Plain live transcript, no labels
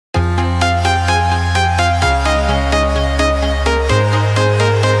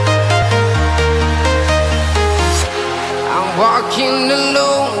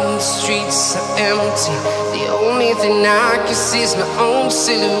empty. The only thing I can see is my own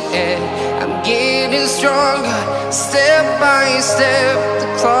silhouette. I'm getting stronger, step by step. The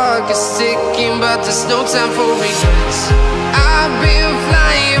clock is ticking, but there's no time for regrets. I've been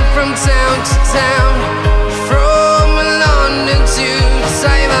flying from town to town, from London to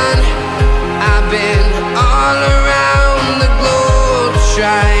Taiwan. I've been all around the globe,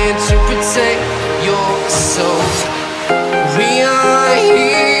 trying to protect your soul. We are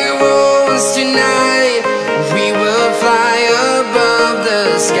heroes tonight. We will fly above the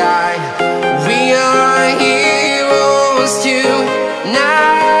sky. We are heroes tonight.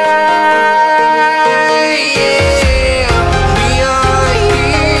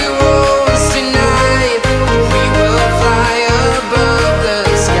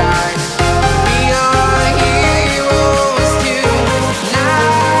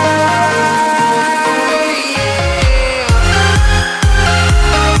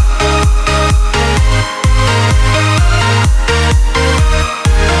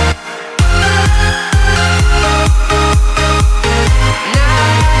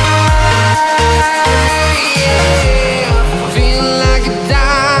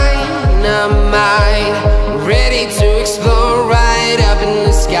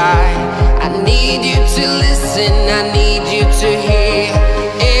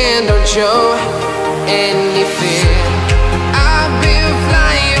 Show any fear. I've been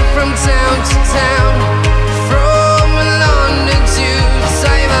flying from town to town, from London to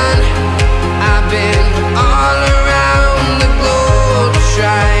Taiwan. I've been all around the globe,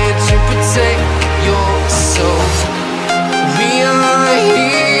 trying to protect your soul. We are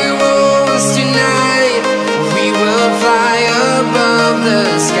heroes tonight. We will fly above the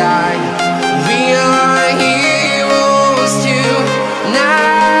sky. We are heroes tonight.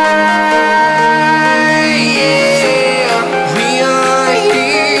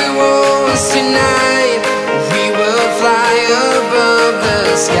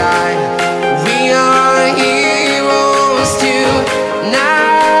 Sky. We are heroes tonight.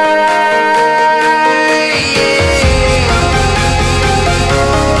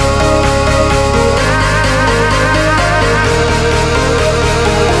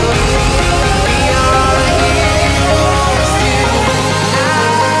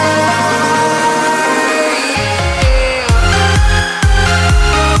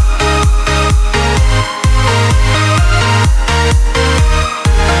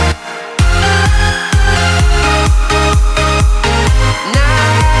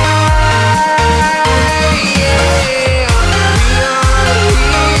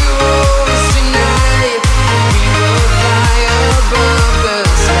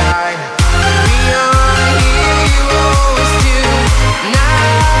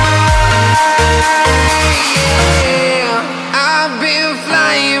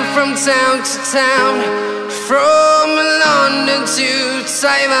 Town to town, from London to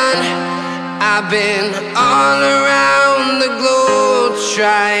Taiwan. I've been all around the globe,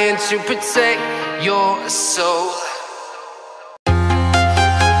 trying to protect your soul.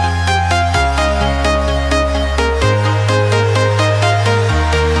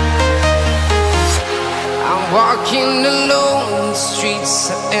 I'm walking alone, the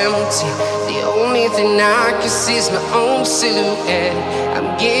streets are empty. The only thing I can see is my own silhouette.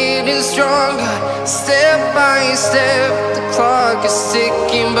 I'm getting stronger, step by step. The clock is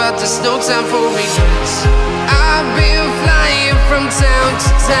ticking, but there's no time for regrets. I've been flying from town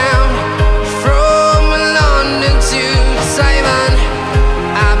to town, from London to Taiwan.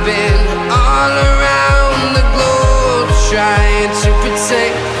 I've been all around the globe, trying to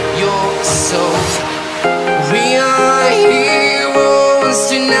protect your soul. We are heroes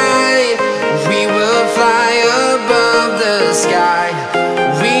tonight. We will fly above the sky.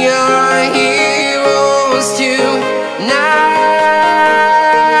 We are heroes tonight.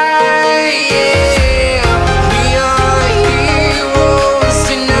 We are heroes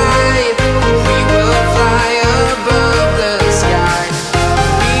tonight. We will fly above the sky.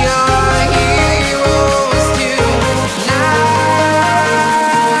 We are heroes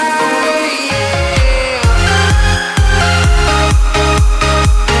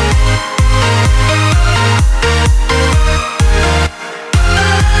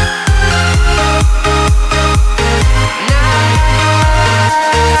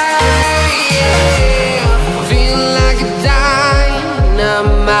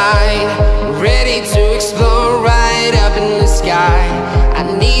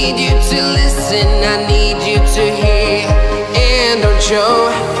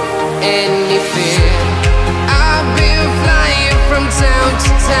show any fear. I've been flying from town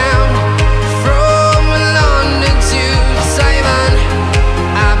to town,